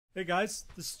Hey guys,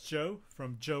 this is Joe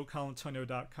from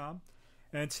joecolantonio.com,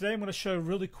 and today I'm going to show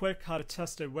really quick how to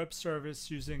test a web service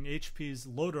using HP's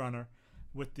LoadRunner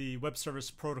with the web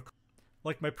service protocol.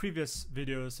 Like my previous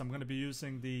videos, I'm going to be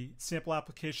using the sample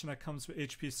application that comes with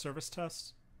HP's service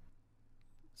test.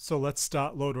 So let's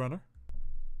start LoadRunner.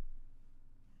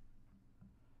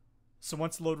 So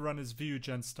once LoadRunner's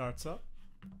ViewGen starts up,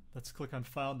 let's click on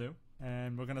File New,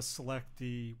 and we're going to select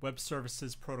the web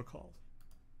services protocol.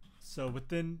 So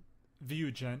within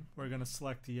ViewGen, we're going to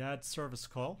select the Add Service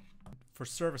Call. For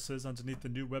services, underneath the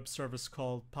new web service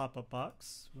called pop-up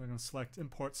box, we're going to select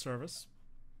Import Service.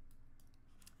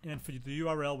 And for the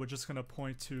URL, we're just going to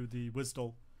point to the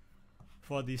WSDL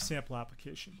for the sample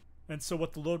application. And so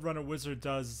what the LoadRunner wizard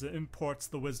does is it imports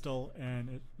the WSDL, and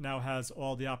it now has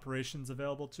all the operations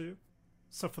available to you.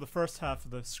 So for the first half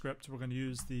of the script, we're going to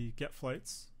use the get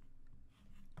flights,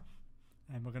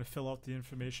 and we're going to fill out the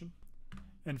information.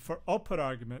 And for output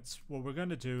arguments, what we're going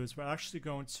to do is we're actually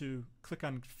going to click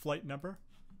on flight number.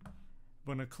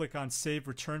 We're going to click on save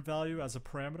return value as a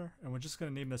parameter, and we're just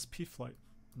going to name this pflight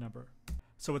number.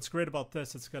 So what's great about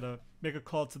this, it's going to make a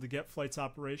call to the get flights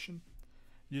operation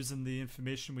using the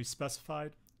information we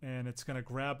specified, and it's going to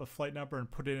grab a flight number and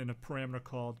put it in a parameter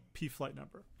called pflight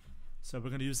number. So we're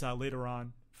going to use that later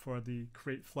on for the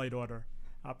create flight order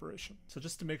operation. So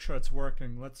just to make sure it's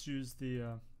working, let's use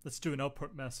the let's do an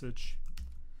output message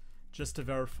just to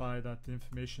verify that the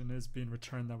information is being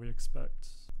returned that we expect.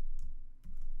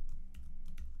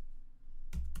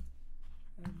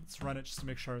 And let's run it just to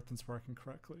make sure everything's working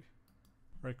correctly.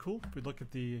 Alright, cool. If we look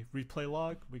at the replay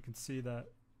log, we can see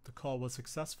that the call was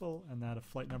successful and that a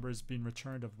flight number is being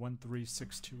returned of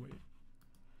 13628.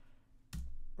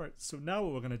 Alright, so now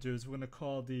what we're going to do is we're going to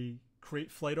call the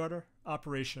create flight order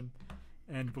operation,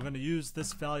 and we're going to use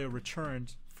this value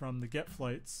returned from the get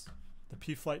flights,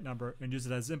 the pflight number, and use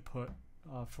it as input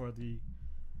for the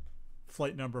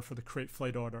flight number for the create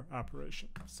flight order operation.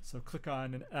 So click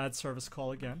on an add service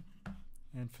call again,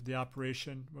 and for the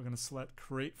operation we're going to select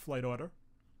create flight order.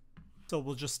 So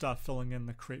we'll just start filling in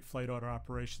the create flight order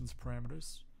operations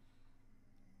parameters.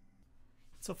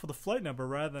 So for the flight number,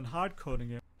 rather than hard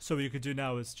coding it, so what you could do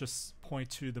now is just point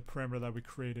to the parameter that we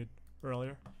created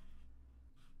earlier.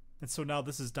 And so now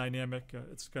this is dynamic.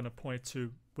 It's going to point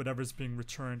to whatever's being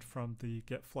returned from the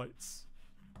get flights.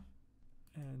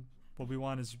 And what we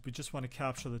want is we just want to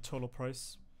capture the total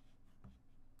price.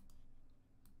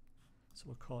 So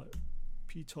we'll call it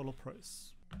P total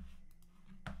price.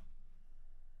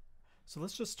 So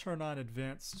let's just turn on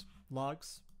advanced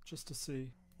logs just to see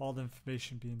all the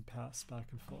information being passed back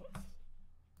and forth.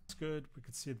 It's good. We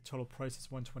can see the total price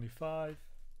is 125.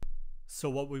 So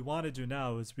what we want to do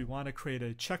now is we want to create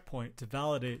a checkpoint to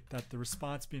validate that the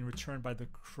response being returned by the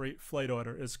create flight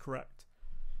order is correct.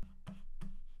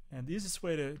 And the easiest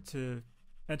way to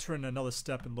enter in another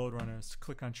step in LoadRunner is to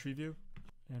click on Tree View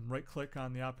and right click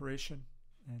on the operation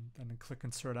and then click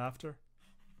Insert After.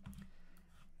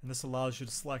 And this allows you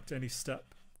to select any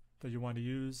step that you want to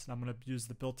use. And I'm going to use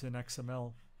the built-in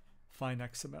XML, Find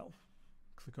XML.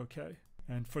 Click OK.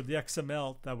 And for the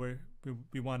XML that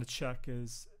we want to check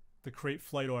is the create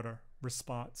flight order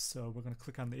response. So we're going to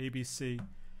click on the ABC,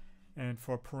 and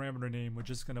for a parameter name we're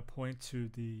just going to point to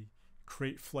the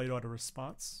create flight order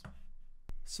response.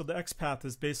 So the X path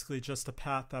is basically just a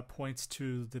path that points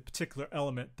to the particular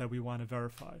element that we want to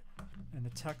verify, and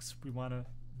the text we want to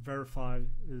verify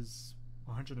is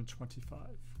 125.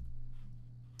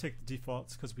 Take the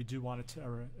defaults because we do want it to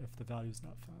error if the value is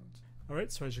not found.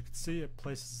 Alright, so as you can see, it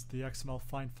places the XML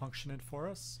find function in for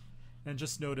us. And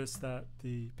just notice that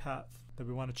the path that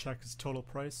we want to check is total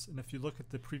price. And if you look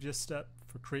at the previous step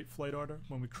for create flight order,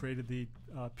 when we created the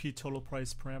P total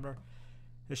price parameter,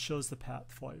 it shows the path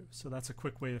for you. So that's a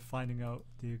quick way of finding out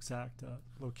the exact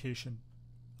location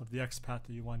of the X path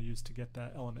that you want to use to get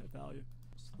that element value.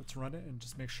 So let's run it and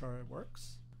just make sure it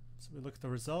works. So we look at the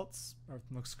results.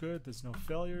 Everything looks good. There's no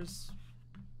failures.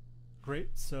 Great.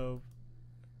 So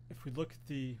if we look at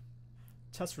the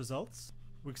test results,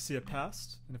 we can see it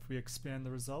passed, and if we expand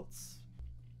the results,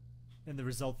 in the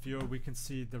result viewer we can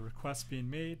see the request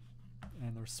being made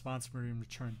and the response being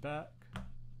returned back,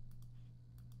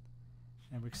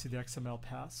 and we can see the XML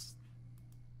pass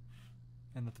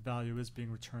and that the value is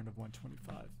being returned of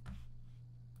 125.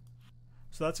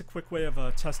 So that's a quick way of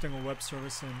testing a web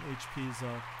service in HP's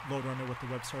LoadRunner with the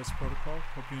web service protocol.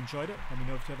 Hope you enjoyed it. Let me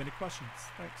know if you have any questions.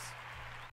 Thanks.